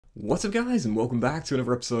What's up guys, and welcome back to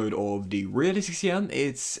another episode of the Realistic CM.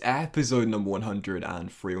 It's episode number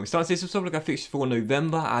 103. When we start this episode, look at fixtures for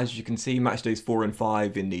November. As you can see, match days 4 and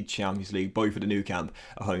 5 in the Champions League, both at the Nou Camp,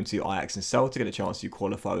 are home to Ajax and Celtic, get a chance to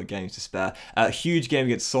qualify with games to spare. A huge game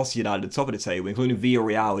against Sociedad at the top of the table, including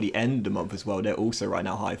Villarreal at the end of the month as well. They're also right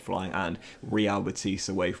now high flying, and Real Betis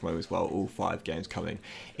away from home as well. All 5 games coming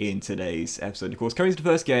in today's episode. Of course, coming to the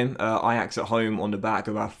first game, Ajax at home on the back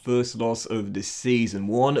of our first loss of the season.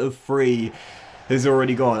 One of 3 has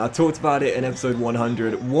already gone. I talked about it in episode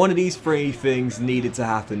 100. One of these 3 things needed to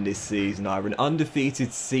happen this season. Either an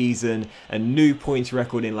undefeated season, a new points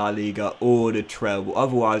record in La Liga, or the treble.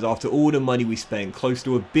 Otherwise, after all the money we spent, close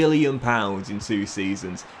to £1 billion in 2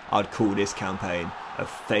 seasons, I'd call this campaign a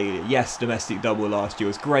failure. Yes, domestic double last year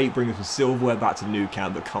was great, bringing some silverware back to Nou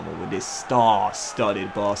Camp, but come on, with this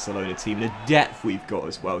star-studded Barcelona team, the depth we've got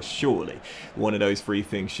as well, surely one of those 3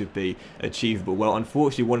 things should be achievable. Well,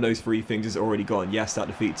 unfortunately, one of those 3 things is already gone. Yes, that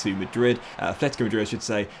defeat to Madrid, Atletico Madrid, I should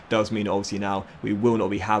say, does mean obviously now we will not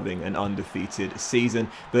be having an undefeated season.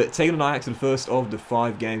 But taking on Ajax for the first of the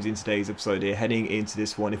 5 games in today's episode here, heading into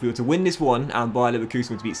this one, if we were to win this one and Bayer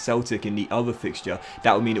Leverkusen were to beat Celtic in the other fixture,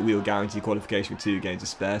 that would mean that we will guarantee qualification with 2 games to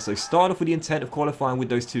spare. So start off with the intent of qualifying with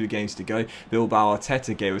those 2 games to go. Bilbao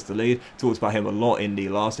Arteta gave us the lead. Talked about him a lot in the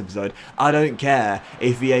last episode. I don't care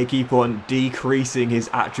if EA keep on decreasing his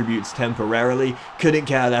attributes temporarily. Couldn't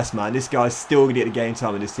care less, man. This guy's still going to get the game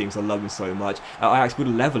time in this team, so I love him so much. Ajax would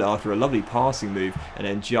level it after a lovely passing move, and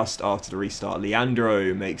then just after the restart,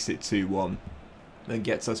 Leandro makes it 2-1. And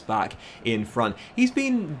gets us back in front. He's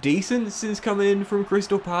been decent since coming in from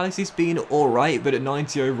Crystal Palace. He's been alright, but at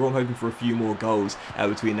 90 overall, I'm hoping for a few more goals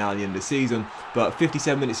between now and the end of the season. But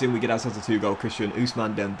 57 minutes in, we get ourselves a 2-goal cushion.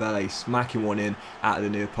 Ousmane Dembele smacking one in at the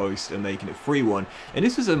near post and making it 3-1. And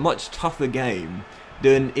this was a much tougher game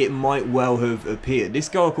than it might well have appeared. This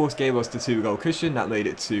goal, of course, gave us the 2-goal cushion. That made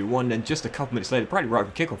it 2-1. Then just a couple minutes later, probably right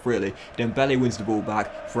from kickoff, really, Dembele wins the ball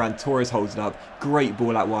back. Ferran Torres holds it up. Great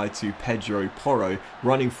ball out wide to Pedro Porro.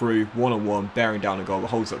 Running through, one-on-one, bearing down a goal. But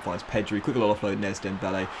holds up, finds Pedri. Quick little offload, Nes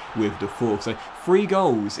Dembele with the 4th. So 3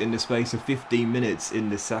 goals in the space of 15 minutes in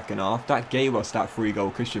the second half. That gave us that 3-goal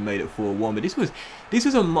cushion, made it 4-1. But this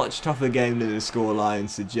was a much tougher game than the scoreline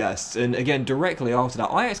suggests. And again, directly after that,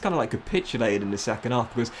 Ajax kind of like capitulated in the second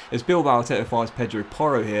half, because as Bilbao Arteta finds Pedro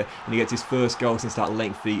Porro here, and he gets his first goal since that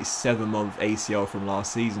lengthy 7-month ACL from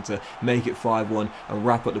last season to make it 5-1 and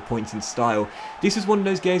wrap up the points in style. This is one of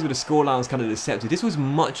those games where the scoreline was kind of deceptive. This was a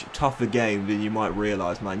much tougher game than you might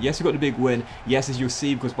realise, man. Yes, we got the big win. Yes, as you'll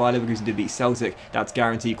see, because Bayer Leverkusen did beat Celtic, that's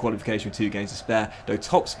guaranteed qualification with 2 games to spare, though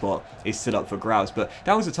top spot is still up for grabs. But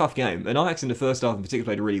that was a tough game, and Ajax in the first half in particular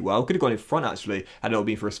played really well. Could have gone in front, actually, had it not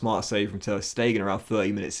been for a smart save from Ter Stegen around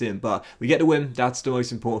 30 minutes in. But we get the win. That's the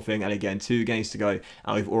most important thing. And again, 2 games to go,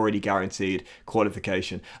 and we've already guaranteed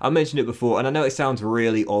qualification. I mentioned it before, and I know it sounds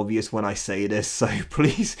really obvious when I say this, so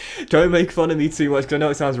please don't make fun of me too much, because I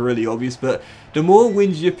know it sounds really obvious, but the more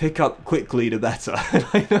wins you pick up quickly, the better. And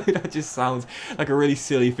I know that just sounds like a really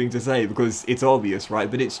silly thing to say, because it's obvious,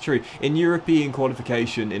 right? But it's true. In European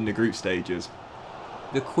qualification in the group stages,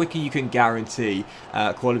 the quicker you can guarantee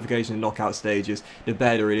qualification and knockout stages, the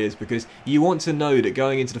better it is, because you want to know that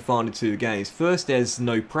going into the final 2 games, first, there's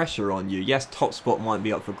no pressure on you. Yes, top spot might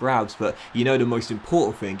be up for grabs, but you know the most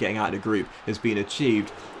important thing, getting out of the group, has been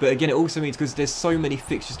achieved. But again, it also means, because there's so many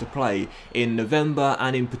fixtures to play in November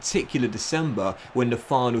and in particular December when the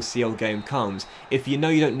final CL game comes, if you know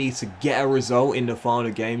you don't need to get a result in the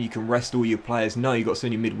final game, you can rest all your players. No, you've got so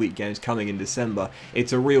many midweek games coming in December.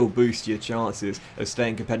 It's a real boost to your chances of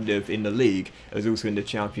staying competitive in the league, as also in the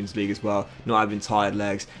Champions League as well, not having tired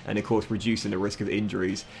legs, and of course reducing the risk of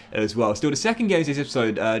injuries as well. Still, the second game of this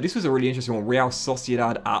episode, this was a really interesting one. Real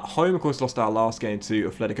Sociedad at home, of course, lost our last game to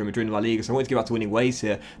Atletico Madrid in La Liga, so I wanted to get back to winning ways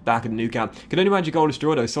here, back in the Nou Camp. Can only manage a goalless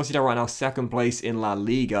draw though. Sociedad right now 2nd place in La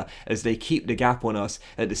Liga, as they keep the gap on us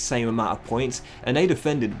at the same amount of points, and they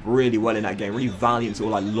defended really well in that game, really valiant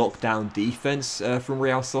sort of like lockdown defense from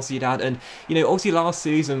Real Sociedad. And you know, obviously last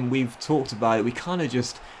season we've talked about it, we kind of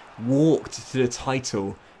just walked to the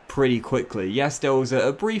title pretty quickly. Yes, there was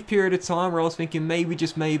a brief period of time where I was thinking maybe,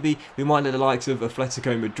 just maybe, we might let the likes of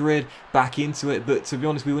Atletico Madrid back into it, but to be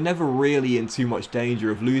honest, we were never really in too much danger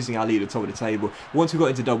of losing our lead at the top of the table. Once we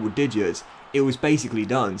got into double digits, it was basically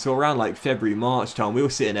done. So around like February, March time, we were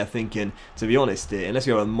sitting there thinking, to be honest, unless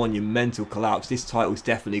we have a monumental collapse, this title's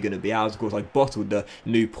definitely going to be ours. Of course, I bottled the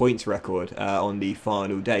new points record on the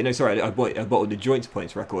final day. No, sorry, I bottled the joint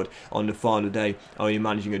points record on the final day, only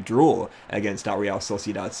managing a draw against that Real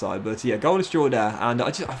Sociedad side. But yeah, goalless draw there, and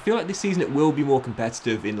I feel like this season it will be more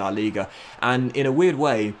competitive in La Liga, and in a weird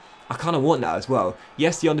way, I kind of want that as well.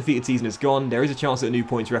 Yes, the undefeated season is gone. There is a chance at a new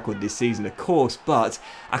points record this season, of course, but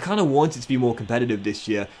I kind of want it to be more competitive this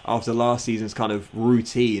year after last season's kind of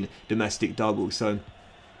routine domestic double. So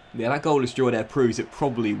yeah, that goalless draw there proves it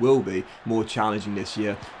probably will be more challenging this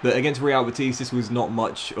year. But against Real Betis, this was not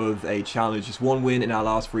much of a challenge. Just one win in our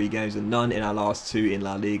last 3 games and none in our last 2 in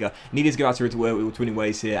La Liga. Needed to go out to winning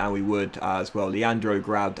ways here, and we would as well. Leandro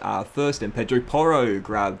grabbed our first, and Pedro Porro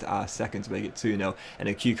grabbed our second to make it 2-0. And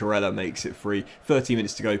then Cucurella makes it 3. 13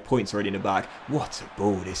 minutes to go, points already in the bag. What a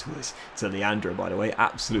ball this was to Leandro, by the way.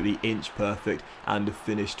 Absolutely inch perfect, and a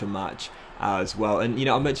finish to match as well. And, you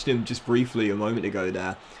know, I mentioned him just briefly a moment ago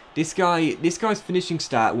there. This guy's finishing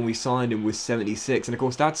stat when we signed him was 76, and of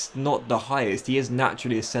course that's not the highest. He is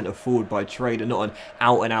naturally a centre forward by trade and not an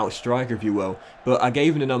out-and-out striker, if you will. But I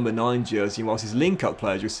gave him the number 9 jersey, and whilst his link-up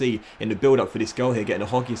players, you'll see in the build-up for this goal here, getting a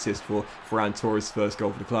hockey assist for Ferran Torres' first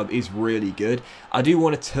goal for the club, is really good. I do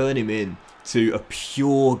want to turn him in to a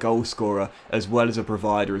pure goal scorer as well as a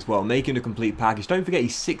provider as well, making a complete package. Don't forget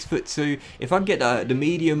he's 6'2". If I can get the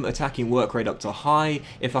medium attacking work rate up to high,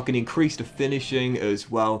 if I can increase the finishing as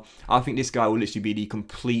well, I think this guy will literally be the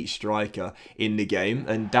complete striker in the game,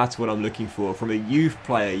 and that's what I'm looking for from a youth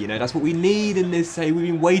player. You know, that's what we need in this. Hey, we've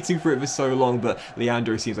been waiting for it for so long, but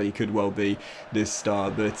Leandro seems like he could well be this star.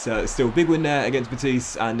 But still, big win there against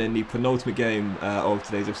Betis, and then the penultimate game of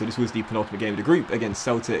today's episode. This was the penultimate game of the group against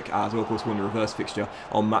Celtic, as well, of course, won the reverse fixture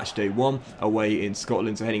on match day 1 away in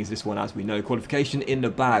Scotland. So heading into this one, as we know, qualification in the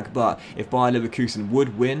bag. But if Bayer Leverkusen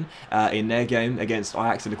would win in their game against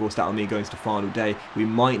Ajax, and of course that will mean going to the final day, we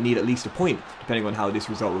might need at least a point, depending on how this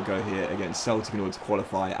result will go here against Celtic, in order to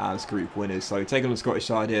qualify as group winners. So taking on the Scottish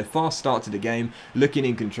side here, fast start to the game, looking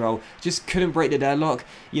in control, just couldn't break the deadlock.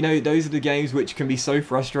 You know, those are the games which can be so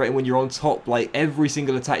frustrating when you're on top. Like, every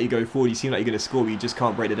single attack you go forward, you seem like you're going to score, but you just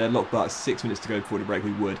can't break the deadlock. But 6 minutes to go before the break,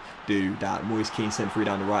 we would do that. Moise Keane sent through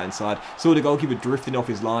down the right hand side, saw the goalkeeper drifting off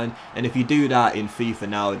his line, and if you do that in FIFA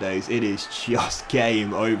nowadays, it is just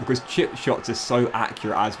game over, because chip shots are so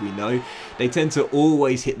accurate, as we know. They tend to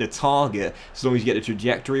always hit the target as long as you get the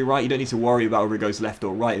trajectory right. You don't need to worry about whether it goes left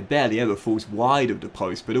or right. It barely ever falls wide of the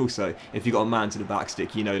post. But also, if you've got a man to the back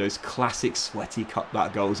stick, you know, those classic sweaty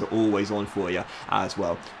cutback goals are always on for you as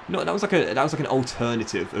well. No, that was like an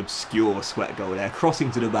alternative obscure sweat goal there,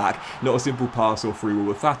 crossing to the back, not a simple pass or free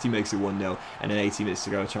will. Fati makes it 1-0, and then 18 minutes to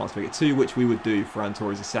go, a chance to make it 2, which we would do. Ferran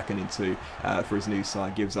Torres a second in 2 for his new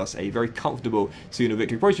side, gives us a very comfortable 2-0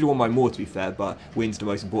 victory. Probably should have won by more, to be fair, but wins the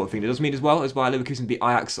most important thing. It does mean as well as Bayer Leverkusen beat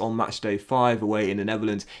Ajax on match day 5 away in the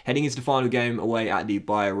Netherlands, heading into the final game away at the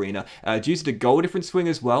Bayer Arena. Due to the goal difference swing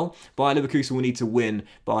as well, Bayer Leverkusen will need to win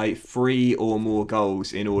by 3 or more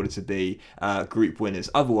goals in order to be group winners.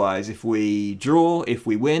 Otherwise, if we draw, if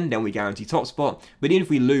we win, then we guarantee top spot. But even if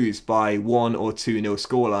we lose by 1 or 2-0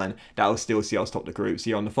 scoreline, that will still see us top the group. So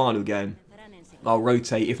yeah, on the final game, I'll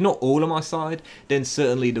rotate, if not all on my side, then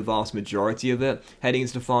certainly the vast majority of it heading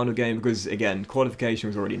into the final game, because again, qualification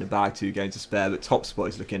was already in the bag, 2 games to spare, but top spot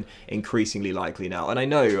is looking increasingly likely now. And I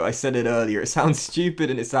know I said it earlier, it sounds stupid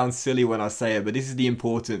and it sounds silly when I say it, but this is the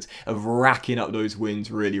importance of racking up those wins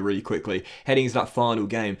really quickly heading into that final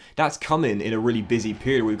game. That's coming in a really busy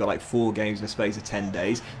period. We've got like 4 games in the space of 10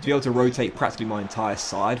 days to be able to rotate practically my entire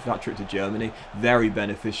side for that trip to Germany. Very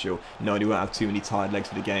beneficial, knowing we won't have too many tired legs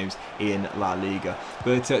for the games in La Liga.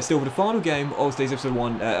 But still, for the final game of today's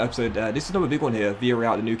episode this is another big one here.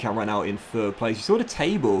 Villarreal, the new camp, ran out in 3rd place. You saw the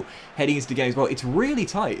table heading into the game as well. It's really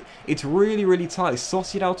tight. It's really tight.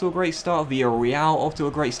 Sociedad to a great start. Villarreal off to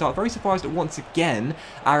a great start. Very surprised that once again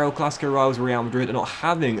our El Clasico rivals Real Madrid are not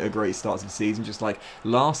having a great start to the season, just like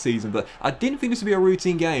last season. But I didn't think this would be a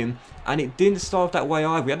routine game, and it didn't start off that way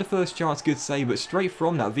either. We had the first chance, good save, but straight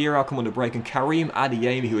from that, Villarreal come on the break, and Karim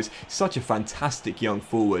Adeyemi, who is such a fantastic young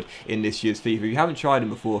forward in this year's FIFA. If you haven't tried him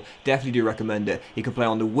before, definitely do recommend it. He can play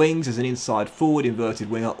on the wings as an inside forward, inverted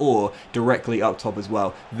winger, or directly up top as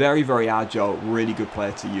well. Very agile, really good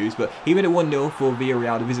player to use. But even at 1-0 for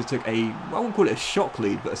Villarreal, the visitors took I wouldn't call it a shock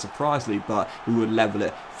lead, but a surprise lead, but we would level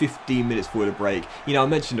it 15 minutes before the break. You know, I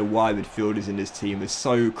mentioned the wide midfielders in this team is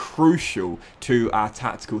so crucial to our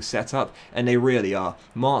tactical setup, and they really are.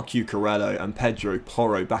 Marc Cucurella and Pedro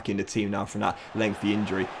Porro back in the team now from that lengthy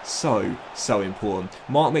injury. So important.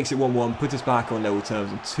 Marc makes it 1-1, puts us back back on level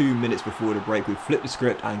terms, and 2 minutes before the break, we flip the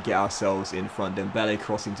script and get ourselves in front. Dembele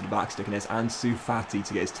crossing to the back, sticking this, and Ansu Fati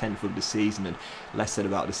to get his 10th of the season. And less said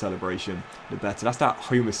about the celebration, the better. That's that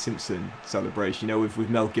Homer Simpson celebration, you know, with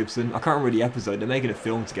Mel Gibson. I can't remember the episode. They're making a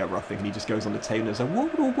film together, I think, and he just goes on the table and it's like,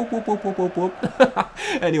 whoop, whoop, whoop, whoop, whoop, whoop, whoop.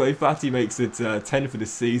 Anyway, Fati makes it 10 for the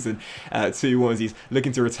season, 2-1. He's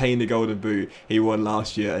looking to retain the golden boot he won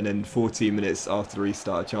last year, and then 14 minutes after the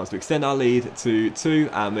restart, a chance to extend our lead to 2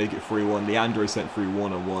 and make it 3-1. Leandro sent through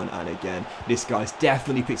 1-on-1, and again, this guy's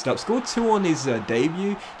definitely picked it up. Scored 2 on his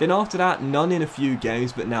debut, then after that, none in a few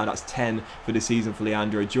games, but now that's 10 for the season for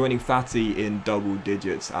Leandro, joining Fati in double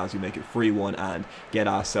digits as we make it 3-1 and get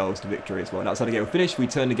ourselves the victory as well. That's how the game will finish. We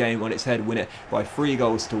turn the game on its head, win it by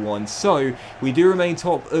 3-1. So we do remain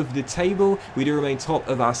top of the table. We do remain top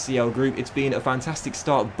of our CL group. It's been a fantastic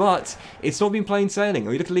start, but it's not been plain sailing.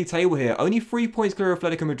 We look at the league table here. Only 3 points clear of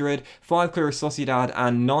Atletico Madrid, 5 clear of Sociedad,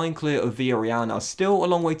 and 9 clear of Villarreal. Now, still a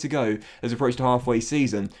long way to go as we approach the halfway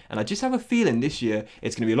season, and I just have a feeling this year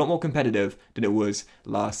it's going to be a lot more competitive than it was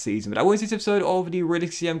last season. But that was this episode of the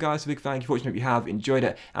Realistic CM, guys. A big thank you for watching. Hope you have enjoyed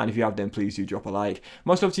it, and if you have, then please do drop a like.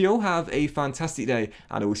 Much love to you all. Have a fantastic day,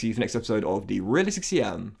 and I will see you for the next episode of the Realistic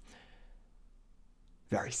CM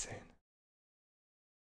very soon.